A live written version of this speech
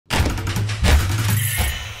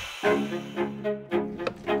One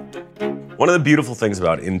of the beautiful things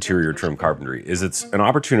about interior trim carpentry is it's an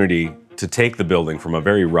opportunity to take the building from a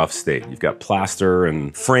very rough state. You've got plaster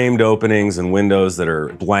and framed openings and windows that are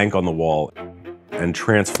blank on the wall and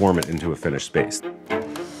transform it into a finished space.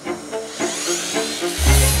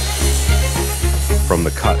 From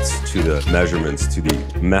the cuts to the measurements to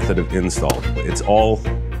the method of install, it's all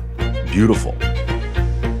beautiful.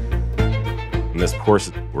 In this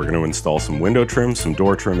course, we're going to install some window trim, some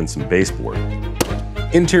door trim, and some baseboard.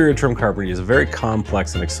 Interior trim carpentry is a very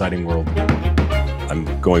complex and exciting world.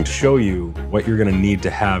 I'm going to show you what you're going to need to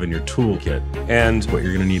have in your toolkit and what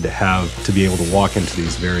you're going to need to have to be able to walk into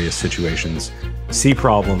these various situations, see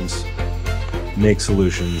problems, make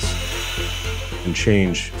solutions, and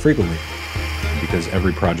change frequently, because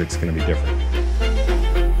every project's going to be different.